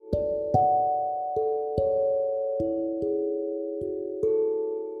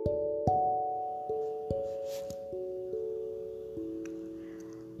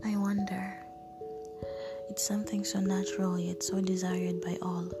something so natural yet so desired by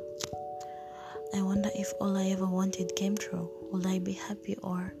all. I wonder if all I ever wanted came true. Would I be happy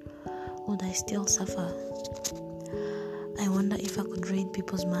or would I still suffer? I wonder if I could read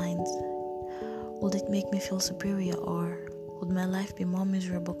people's minds. Would it make me feel superior, or would my life be more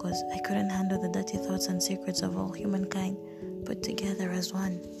miserable because I couldn't handle the dirty thoughts and secrets of all humankind put together as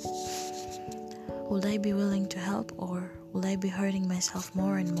one? Would I be willing to help, or will I be hurting myself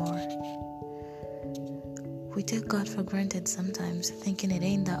more and more? We take God for granted sometimes, thinking it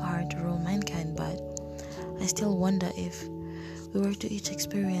ain't that hard to rule mankind, but I still wonder if we were to each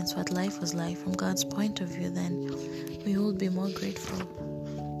experience what life was like from God's point of view, then we would be more grateful.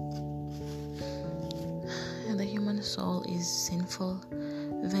 And the human soul is sinful,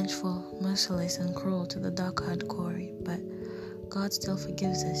 vengeful, merciless, and cruel to the dark hard core, but God still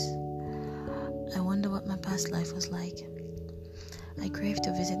forgives us. I wonder what my past life was like. I crave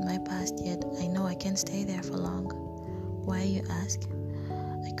to visit my past, yet I know I can't stay there for long. Why, you ask?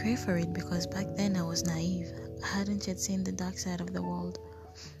 I crave for it because back then I was naive. I hadn't yet seen the dark side of the world,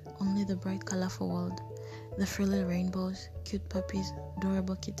 only the bright, colorful world, the frilly rainbows, cute puppies,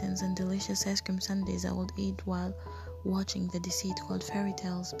 adorable kittens, and delicious ice cream sundaes I would eat while watching the deceit called fairy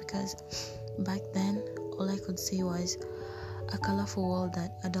tales, because back then all I could see was a colorful world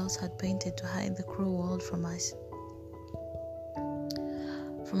that adults had painted to hide the cruel world from us.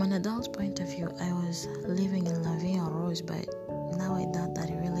 From an adult's point of view, I was living in La Vie en Rose, but now I doubt that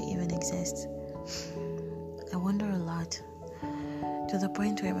it really even exists. I wonder a lot, to the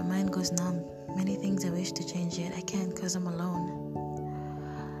point where my mind goes numb. Many things I wish to change, yet I can't because I'm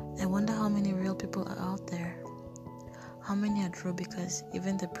alone. I wonder how many real people are out there. How many are true, because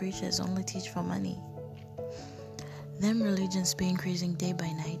even the preachers only teach for money. Them religions be increasing day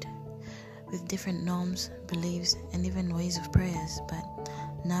by night, with different norms, beliefs, and even ways of prayers, but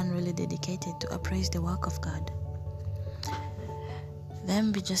none really dedicated to appraise the work of God.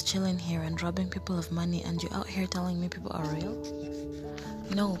 Them be just chilling here and robbing people of money, and you out here telling me people are real?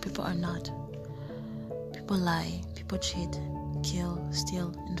 No, people are not. People lie, people cheat, kill,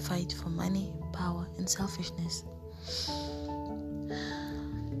 steal, and fight for money, power, and selfishness.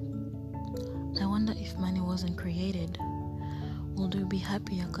 I wonder if money wasn't created, would we be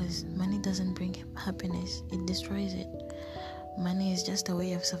happier? Because money doesn't bring happiness, it destroys it. Money is just a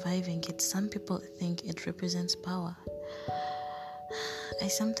way of surviving, yet some people think it represents power. I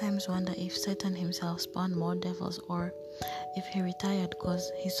sometimes wonder if Satan himself spawned more devils, or if he retired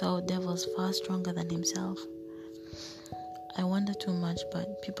because he saw devils far stronger than himself. I wonder too much,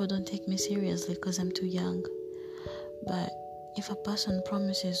 but people don't take me seriously because I'm too young. But if a person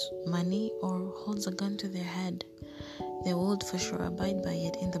promises money or holds a gun to their head, they would for sure abide by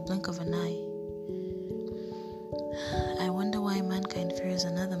it in the blink of an eye. I wonder why mankind fears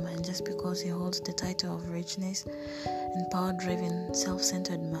another man just because he holds the title of richness and power-driven,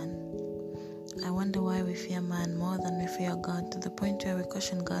 self-centered man. I wonder why we fear man more than we fear God, to the point where we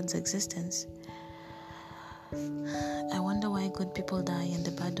question God's existence. I wonder why good people die and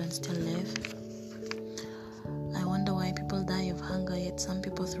the bad ones still live. I wonder why people die of hunger, yet some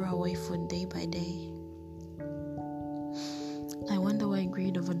people throw away food day by day. I wonder why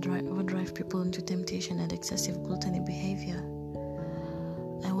greed overdrive people into temptation and excessive gluttony behavior.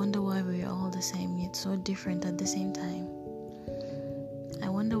 I wonder why we are all the same, yet so different at the same time. I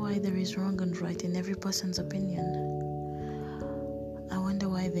wonder why there is wrong and right in every person's opinion. I wonder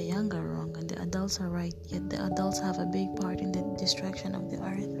why the young are wrong and the adults are right, yet the adults have a big part in the destruction of the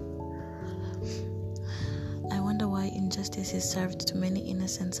earth. I wonder why injustice is served to many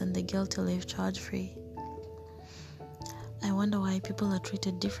innocents and the guilty live charge-free. I wonder why people are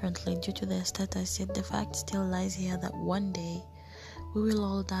treated differently due to their status, yet the fact still lies here that one day we will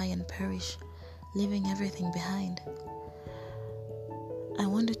all die and perish, leaving everything behind. I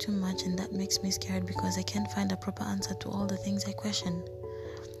wonder too much, and that makes me scared because I can't find a proper answer to all the things I question.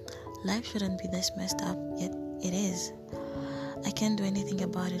 Life shouldn't be this messed up, yet it is. I can't do anything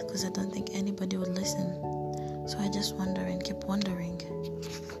about it because I don't think anybody would listen. So I just wonder and keep wondering.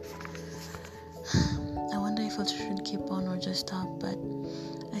 I wonder if I should keep on or just stop, but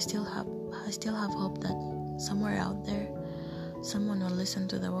I still have hope that somewhere out there, someone will listen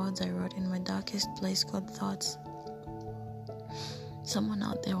to the words I wrote in my darkest place called thoughts. Someone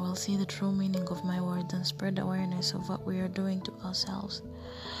out there will see the true meaning of my words and spread awareness of what we are doing to ourselves.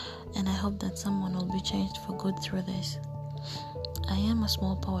 And I hope that someone will be changed for good through this. I am a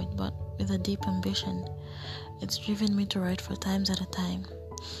small poet, but with a deep ambition. It's driven me to write for times at a time.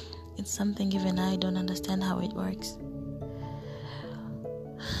 It's something even I don't understand how it works.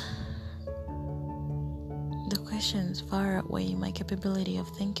 The questions far outweigh my capability of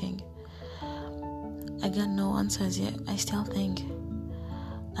thinking. I got no answers yet. I still think.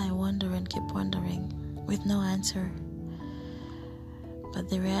 I wonder and keep wondering with no answer. But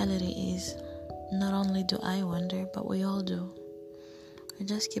the reality is, not only do I wonder, but we all do. We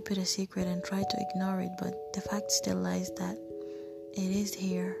just keep it a secret and try to ignore it, but the fact still lies that it is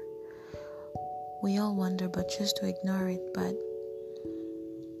here. We all wonder but choose to ignore it, but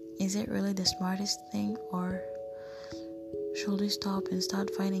is it really the smartest thing, or should we stop and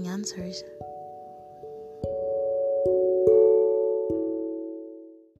start finding answers?